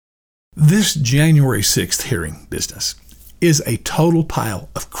This January 6th hearing business is a total pile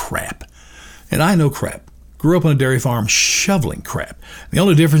of crap. And I know crap. Grew up on a dairy farm shoveling crap. The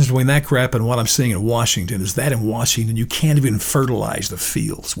only difference between that crap and what I'm seeing in Washington is that in Washington you can't even fertilize the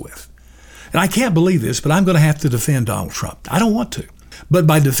fields with. And I can't believe this, but I'm going to have to defend Donald Trump. I don't want to. But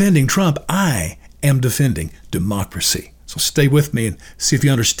by defending Trump, I am defending democracy. So stay with me and see if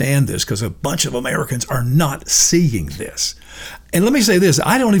you understand this, because a bunch of Americans are not seeing this. And let me say this,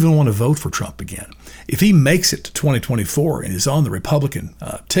 I don't even want to vote for Trump again. If he makes it to 2024 and is on the Republican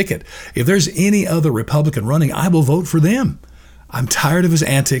ticket, if there's any other Republican running, I will vote for them. I'm tired of his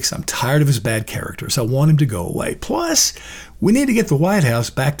antics. I'm tired of his bad characters. I want him to go away. Plus, we need to get the White House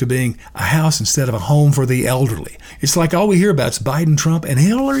back to being a house instead of a home for the elderly. It's like all we hear about is Biden, Trump, and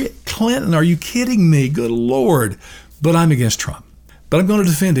Hillary Clinton. Are you kidding me? Good Lord. But I'm against Trump. But I'm going to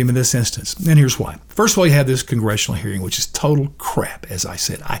defend him in this instance. And here's why. First of all, you have this congressional hearing, which is total crap, as I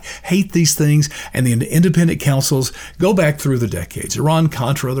said. I hate these things. And the independent counsels go back through the decades.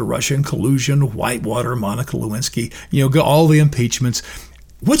 Iran-Contra, the Russian collusion, Whitewater, Monica Lewinsky, go all the impeachments.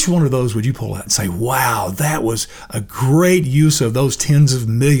 Which one of those would you pull out and say, wow, that was a great use of those tens of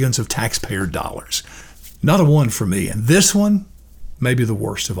millions of taxpayer dollars? Not a one for me. And this one, maybe the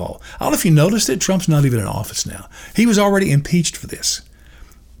worst of all. I don't know if you noticed it, Trump's not even in office now. He was already impeached for this.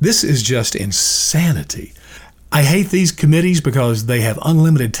 This is just insanity. I hate these committees because they have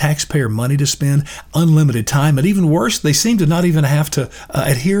unlimited taxpayer money to spend, unlimited time, and even worse, they seem to not even have to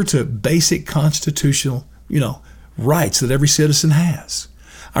adhere to basic constitutional, rights that every citizen has.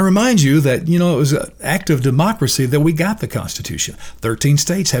 I remind you that, it was an act of democracy that we got the Constitution. 13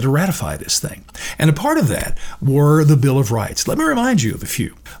 states had to ratify this thing. And a part of that were the Bill of Rights. Let me remind you of a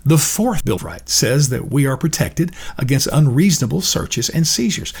few. The fourth Bill of Rights says that we are protected against unreasonable searches and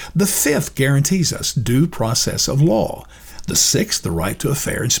seizures. The fifth guarantees us due process of law. The sixth, the right to a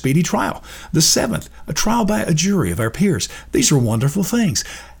fair and speedy trial. The seventh, a trial by a jury of our peers. These are wonderful things.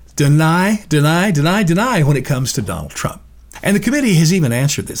 Deny when it comes to Donald Trump. And the committee has even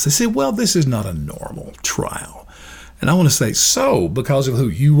answered this. They said, well, this is not a normal trial. And I want to say, so because of who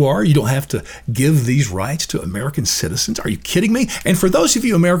you are, you don't have to give these rights to American citizens? Are you kidding me? And for those of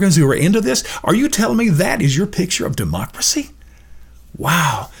you Americans who are into this, are you telling me that is your picture of democracy?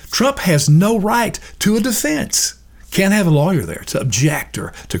 Wow. Trump has no right to a defense. Can't have a lawyer there to object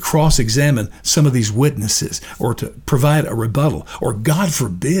or to cross-examine some of these witnesses or to provide a rebuttal or, God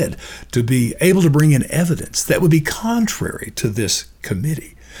forbid, to be able to bring in evidence that would be contrary to this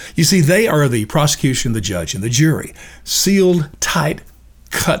committee. You see, they are the prosecution, the judge, and the jury. Sealed, tight,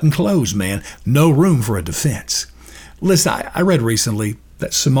 cut and closed, man. No room for a defense. Listen, I read recently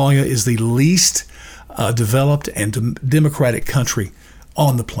that Somalia is the least developed and democratic country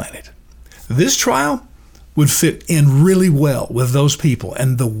on the planet. This trial would fit in really well with those people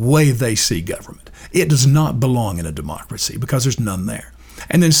and the way they see government. It does not belong in a democracy because there's none there.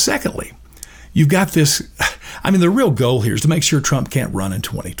 And then secondly, you've got this, the real goal here is to make sure Trump can't run in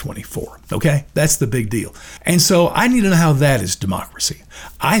 2024, okay? That's the big deal. And so I need to know how that is democracy.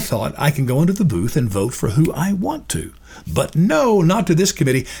 I thought I can go into the booth and vote for who I want to. But no, not to this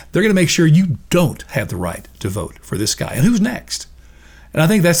committee. They're going to make sure you don't have the right to vote for this guy. And who's next? And I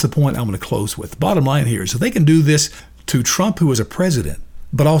think that's the point I'm going to close with. The bottom line here is if they can do this to Trump, who is a president,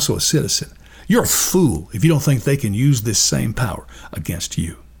 but also a citizen, you're a fool if you don't think they can use this same power against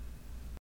you.